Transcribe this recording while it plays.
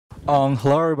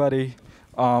Hello, everybody.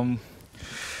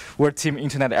 We're Team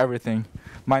Internet Everything.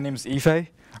 My name is Yifei.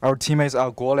 Our teammates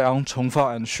are Guoliang,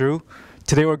 Chongfa, and Shu.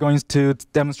 Today, we're going to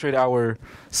demonstrate our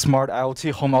smart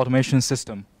IoT home automation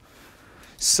system.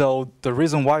 So the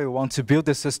reason why we want to build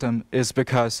this system is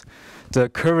because the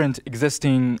current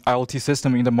existing IoT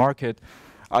system in the market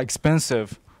are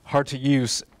expensive, hard to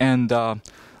use, and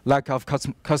lack of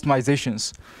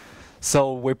customizations.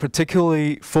 So we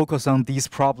particularly focus on these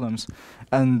problems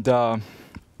and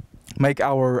make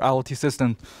our IoT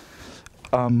system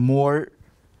more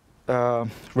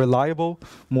reliable,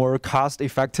 more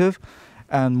cost-effective,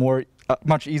 and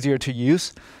much easier to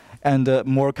use, and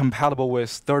more compatible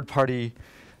with third-party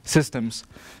systems.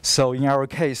 So in our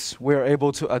case, we're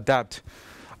able to adapt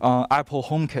Apple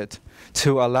HomeKit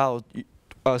to allow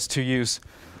us to use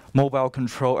mobile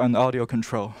control and audio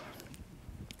control.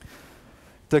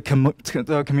 The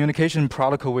communication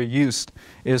protocol we used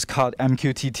is called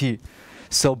MQTT.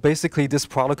 So basically, this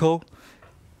protocol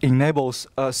enables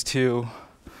us to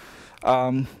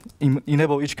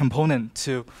enable each component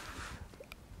to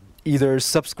either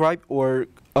subscribe or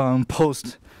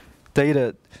post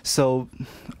data. So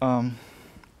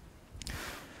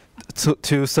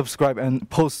to subscribe and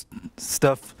post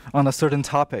stuff on a certain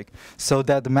topic so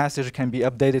that the message can be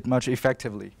updated much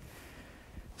effectively.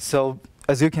 So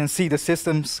as you can see, the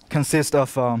systems consist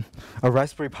of a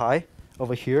Raspberry Pi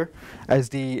over here as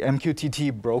the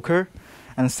MQTT broker,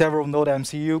 and several Node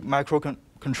MCU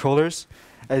microcontrollers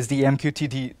as the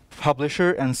MQTT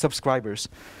publisher and subscribers.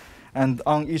 And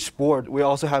on each board, we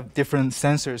also have different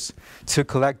sensors to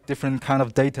collect different kind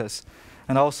of data,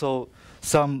 and also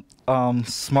some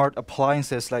smart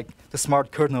appliances like the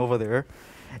smart curtain over there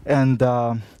and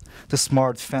the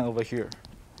smart fan over here.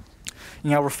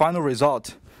 In our final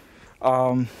result,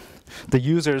 the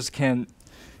users can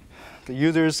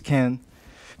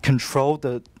control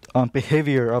the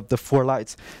behavior of the 4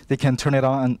 lights. They can turn it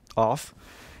on and off,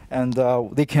 and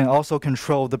they can also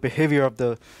control the behavior of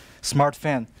the smart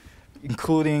fan,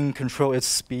 including control its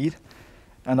speed,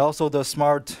 and also the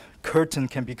smart curtain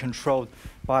can be controlled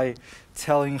by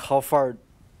telling how far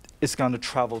it's going to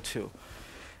travel to.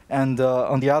 And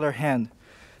on the other hand,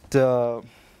 the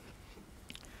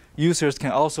users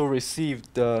can also receive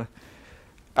the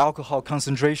alcohol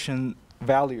concentration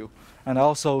value and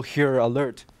also hear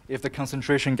alert if the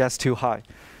concentration gets too high.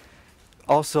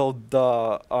 Also,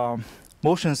 the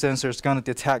motion sensor is going to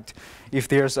detect if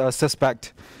there's a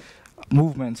suspect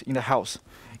movement in the house.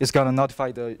 It's going to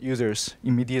notify the users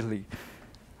immediately.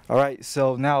 All right,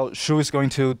 so now Shu is going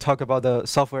to talk about the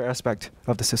software aspect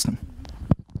of the system.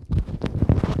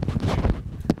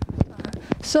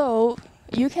 So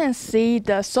you can see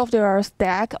the software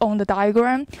stack on the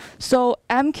diagram. So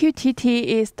MQTT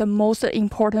is the most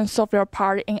important software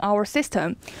part in our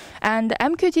system. And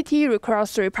MQTT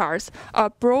requires 3 parts: a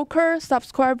broker,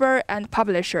 subscriber, and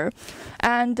publisher.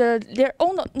 And there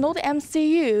on the Node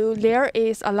MCU, there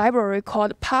is a library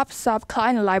called PubSub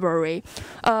Client Library.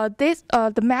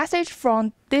 The message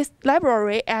from this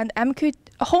library and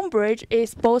Homebridge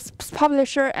is both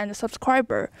publisher and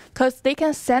subscriber, because they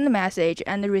can send message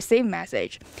and receive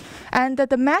message. And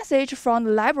the message from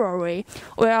the library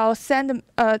will send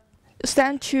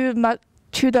to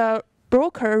the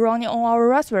broker running on our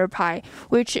Raspberry Pi,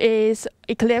 which is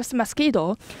Eclipse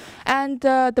Mosquito. And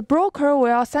the broker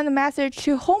will send a message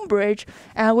to Homebridge,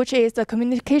 which is the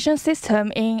communication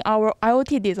system in our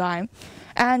IoT design.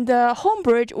 And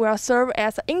Homebridge will serve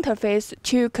as an interface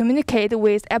to communicate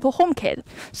with Apple HomeKit,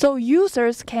 so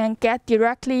users can get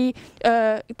directly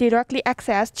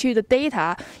access to the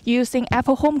data using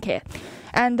Apple HomeKit.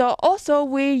 And also,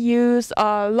 we use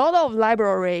a lot of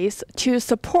libraries to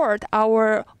support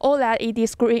our OLED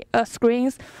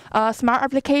screens, smart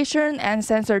application, and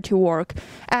sensor to work.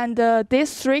 And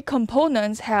these 3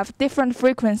 components have different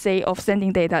frequency of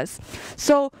sending data.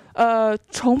 So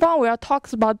Chongfang will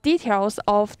talk about details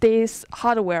of this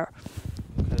hardware.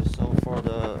 Okay, so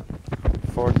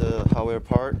for the hardware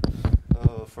part,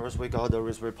 first we got the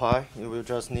Raspberry Pi. You will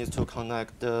just need to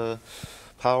connect the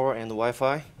power and the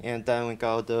Wi-Fi, and then we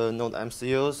got the Node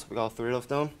MCUs. We got 3 of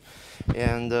them,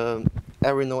 and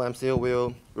every Node MCU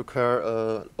will require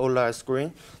a OLED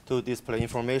screen to display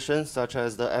information such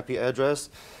as the IP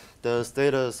address, the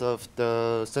status of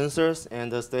the sensors,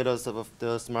 and the status of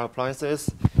the smart appliances.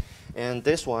 And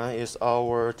this one is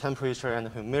our temperature and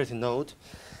humidity node,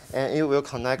 and it will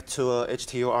connect to a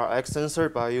HTU-RX sensor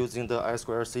by using the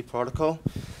I2C protocol,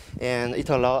 and it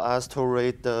allows us to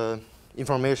read the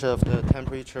information of the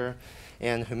temperature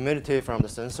and humidity from the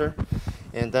sensor.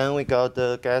 And then we got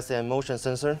the gas and motion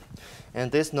sensor.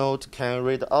 And this node can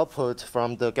read the output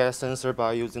from the gas sensor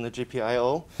by using the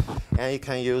GPIO. And it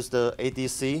can use the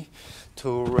ADC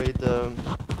to read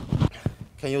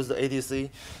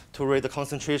the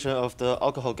concentration of the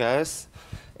alcohol gas.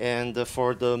 And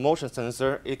for the motion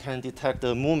sensor, it can detect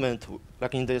the movement,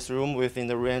 like in this room, within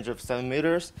the range of 7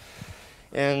 meters.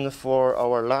 And for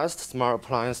our last smart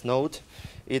appliance node,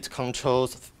 it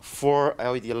controls 4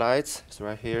 LED lights, it's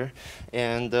right here,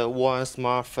 and 1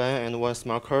 smart fan and 1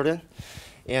 smart curtain.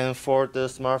 And for the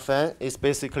smart fan, it's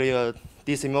basically a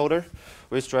DC motor,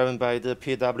 which is driven by the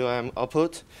PWM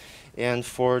output. And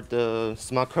for the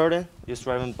smart curtain, it's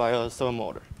driven by a servo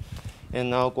motor. And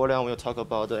now Guoliang will talk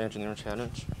about the engineering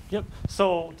challenge. Yep.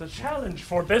 So the challenge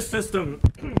for this system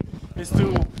is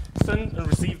to send and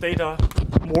receive data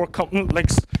more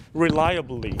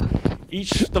reliably.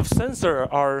 The sensor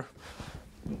are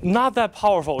not that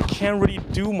powerful, can't really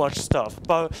do much stuff,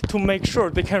 but to make sure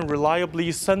they can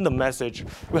reliably send the message,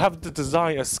 we have to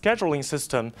design a scheduling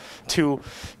system to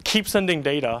keep sending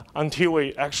data until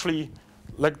we actually,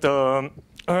 the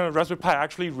Raspberry Pi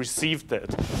actually received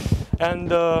it.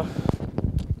 And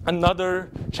another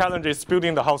challenge is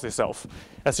building the house itself.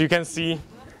 As you can see, it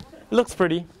looks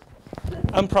pretty.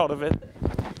 I'm proud of it.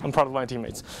 I'm proud of my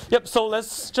teammates. Yep, so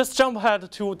let's just jump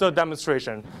ahead to the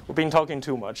demonstration. We've been talking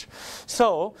too much.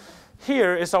 So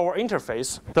here is our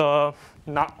interface,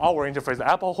 not our interface, the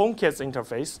Apple HomeKit's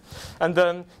interface. And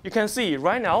then you can see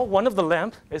right now, one of the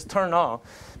lamp is turned on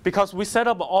because we set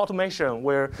up automation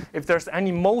where if there's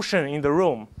any motion in the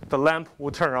room, the lamp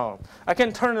will turn on. I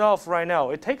can turn it off right now.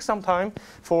 It takes some time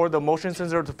for the motion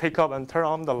sensor to pick up and turn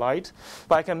on the light,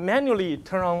 but I can manually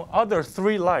turn on other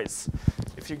 3 lights.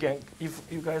 If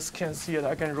you guys can see it,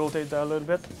 I can rotate that a little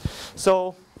bit.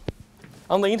 So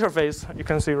on the interface, you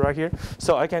can see right here.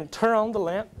 So I can turn on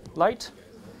the light,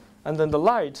 and then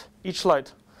each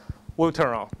light will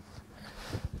turn on.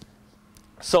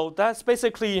 So that's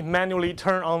basically manually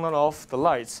turn on and off the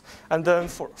lights. And then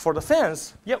for the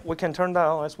fans, yep, we can turn that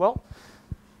on as well.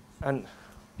 And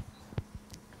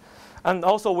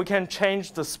also we can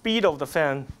change the speed of the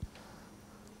fan.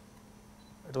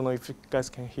 I don't know if you guys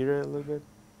can hear it a little bit.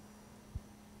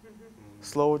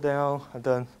 Slow down and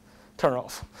then turn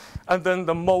off. And then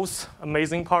the most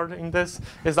amazing part in this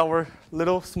is our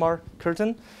little smart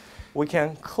curtain. We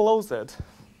can close it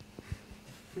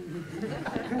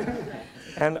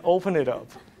and open it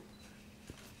up.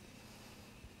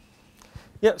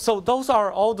 Yeah, so those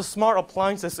are all the smart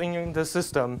appliances in the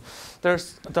system.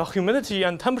 There's the humidity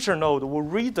and temperature node will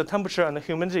read the temperature and the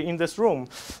humidity in this room.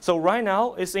 So right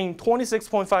now it's in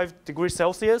 26.5 degrees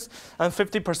Celsius and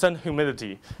 50%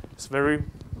 humidity. It's very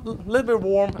little bit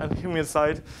warm and humid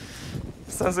side.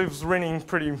 Since it was raining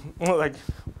pretty like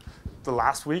the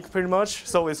last week pretty much,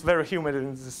 so it's very humid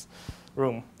in this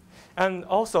room. And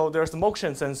also there's the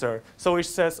motion sensor. So it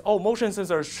says, oh, motion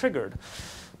sensor is triggered.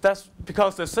 That's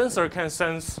because the sensor can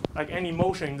sense like any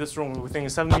motion in this room within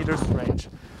 7 meters range.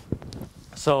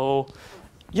 So,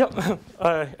 yeah,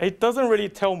 it doesn't really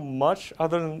tell much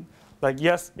other than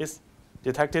yes, it's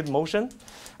detected motion.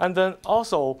 And then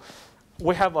also,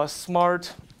 we have a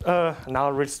smart,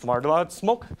 not really smart, but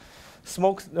smoke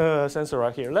sensor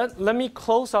right here. Let me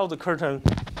close out the curtain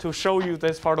to show you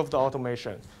this part of the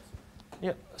automation.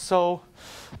 Yeah, so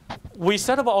we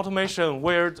set up automation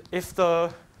where if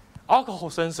the alcohol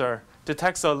sensor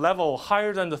detects a level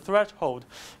higher than the threshold,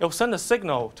 it will send a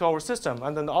signal to our system,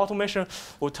 and then the automation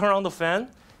will turn on the fan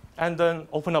and then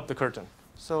open up the curtain.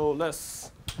 So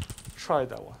let's try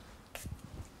that one.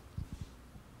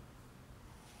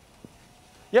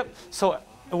 Yep, so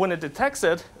when it detects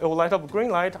it, it will light up a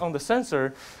green light on the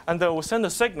sensor, and then it will send a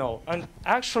signal. And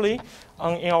actually,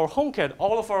 in our HomeKit,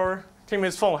 all of our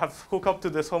teammates' phone have hooked up to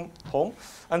this home,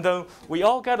 and then we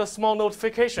all get a small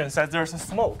notification that there's a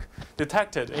smoke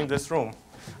detected in this room.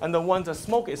 And then when the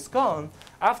smoke is gone,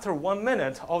 after 1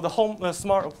 minute, all the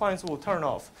smart appliance will turn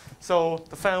off. So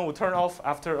the fan will turn off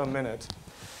after a minute.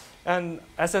 And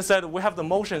as I said, we have the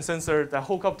motion sensor that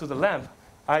hook up to the lamp.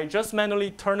 I just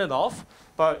manually turn it off,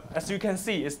 but as you can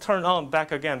see, it's turned on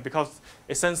back again because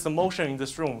it senses the motion in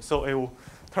this room, so it will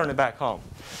turn it back on.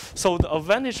 So the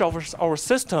advantage of our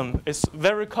system is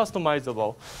very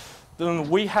customizable. Then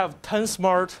we have 10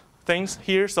 smart things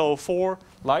here, so 4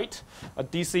 light, a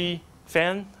DC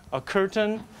fan, a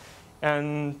curtain,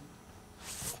 and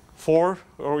 4,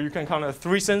 or you can count it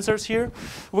 3 sensors here.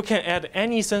 We can add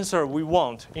any sensor we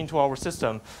want into our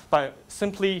system by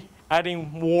simply adding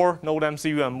more Node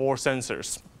MCU and more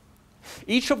sensors.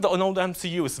 Each of the Node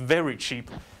MCU is very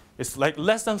cheap. It's like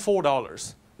less than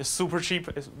 $4. It's super cheap,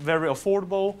 it's very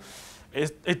affordable,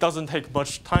 it doesn't take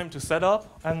much time to set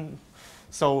up, and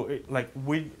so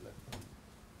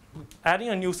adding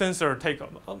a new sensor take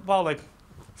about like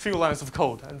few lines of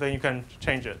code, and then you can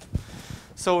change it.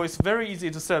 So it's very easy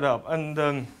to set up,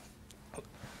 and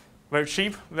very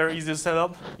cheap, very easy to set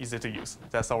up, easy to use.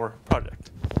 That's our project.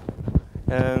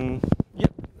 And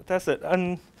yep, that's it.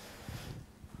 And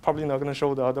probably not going to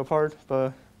show the other part,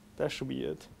 but that should be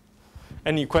it.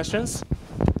 Any questions?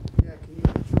 Yeah, can you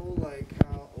control like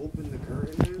how open the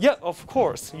curtain is? Yeah, of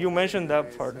course. You mentioned that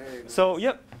Nice, part. very nice. So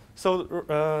yep.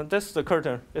 So this is the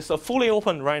curtain. It's fully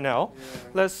open right now. Yeah.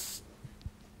 Let's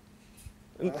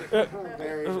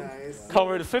Very nice.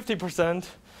 covered 50%,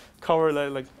 covered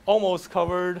like almost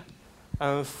covered,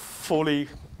 and fully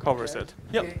covers Okay. it.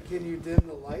 Yep. Can you dim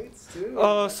the lights too?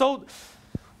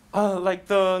 Like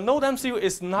the Node MCU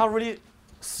is not really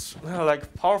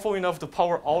like powerful enough to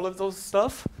power all of those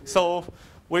stuff. So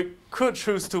we could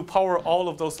choose to power all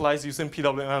of those lights using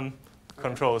PWM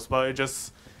controls, but it's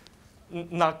just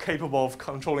not capable of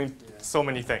controlling so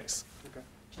many things. Okay.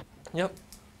 Yep.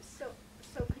 So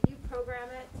could you program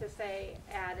it to say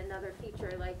add another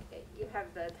feature, like you have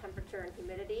the temperature and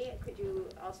humidity? Could you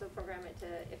also program it to,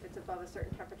 if it's above a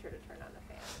certain temperature, to turn on the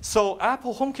fan? So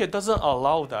Apple HomeKit doesn't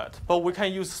allow that, but we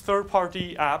can use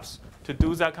third-party apps to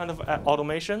do that kind of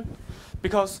automation,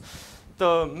 because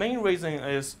the main reason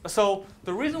is, so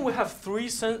the reason we have three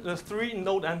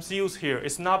node MCUs here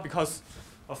is not because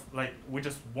of like we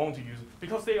just want to use it,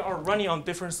 because they are running on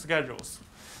different schedules.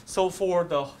 So for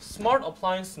the smart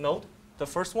appliance node, the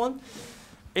first one,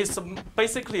 it's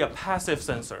basically a passive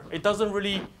sensor. It doesn't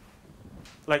really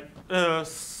like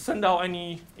send out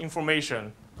any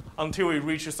information until it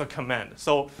reaches a command.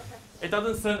 So it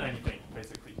doesn't send anything,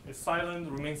 basically. It's silent,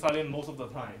 remains silent most of the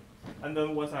time. And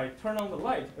then once I turn on the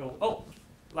light, it will, oh,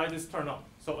 light is turned on.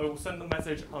 So it will send the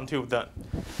message until then.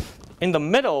 In the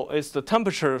middle is the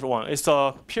temperature one. It's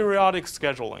a periodic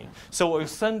scheduling. So it will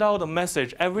send out a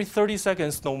message every 30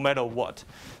 seconds no matter what.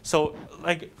 So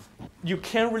like you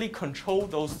can't really control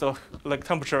those stuff like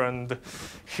temperature and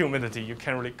humidity. You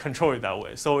can't really control it that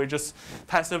way. So it just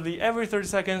passively every 30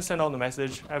 seconds send out the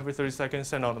message, every 30 seconds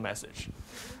send out the message.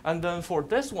 And then for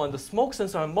this one, the smoke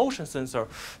sensor and motion sensor,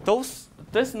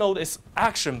 this node is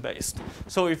action-based.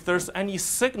 So if there's any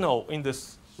signal in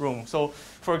this room, so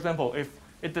for example, if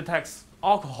it detects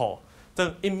alcohol,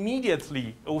 then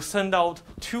immediately it will send out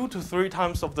 2 to 3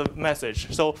 times of the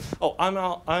message. So, oh,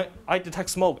 I detect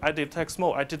smoke, I detect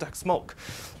smoke, I detect smoke,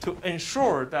 to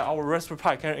ensure that our Raspberry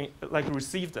Pi can like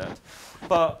receive that.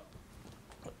 But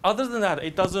other than that,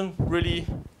 it doesn't really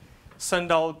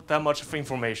send out that much of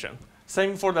information.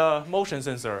 Same for the motion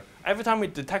sensor. Every time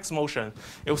it detects motion,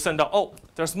 it will send out, oh,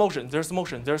 there's motion, there's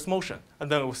motion, there's motion,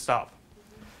 and then it will stop.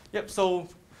 Yep, so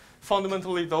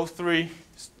fundamentally, those 3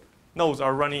 nodes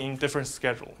are running in different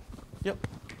schedule. Yep.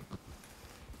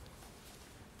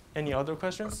 Any other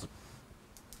questions?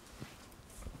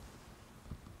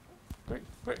 Great,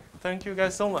 great. Thank you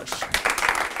guys so much.